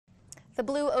The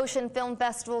Blue Ocean Film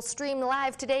Festival streamed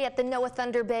live today at the NOAA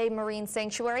Thunder Bay Marine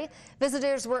Sanctuary.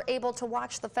 Visitors were able to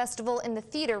watch the festival in the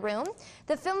theater room.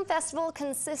 The film festival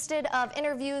consisted of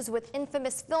interviews with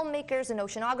infamous filmmakers and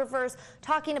oceanographers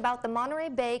talking about the Monterey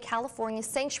Bay, California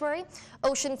sanctuary,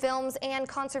 ocean films, and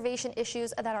conservation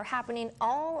issues that are happening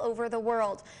all over the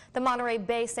world. The Monterey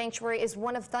Bay Sanctuary is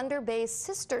one of Thunder Bay's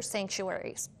sister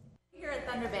sanctuaries. Here at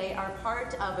Thunder Bay are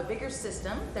part of a bigger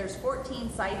system. There's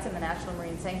 14 sites in the National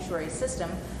Marine Sanctuary system.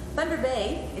 Thunder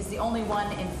Bay is the only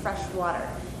one in fresh water.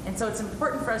 And so it's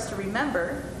important for us to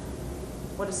remember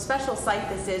what a special site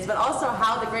this is, but also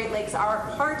how the Great Lakes are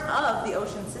part of the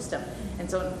ocean system. And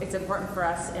so it's important for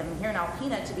us here in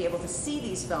Alpena to be able to see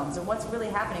these films and what's really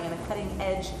happening in the cutting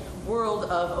edge world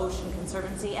of ocean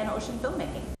conservancy and ocean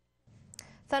filmmaking.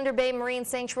 Thunder Bay Marine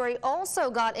Sanctuary also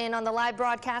got in on the live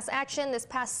broadcast action. This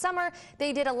past summer,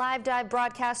 they did a live dive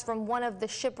broadcast from one of the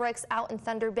shipwrecks out in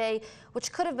Thunder Bay,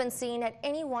 which could have been seen at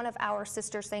any one of our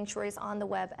sister sanctuaries on the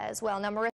web as well. Now,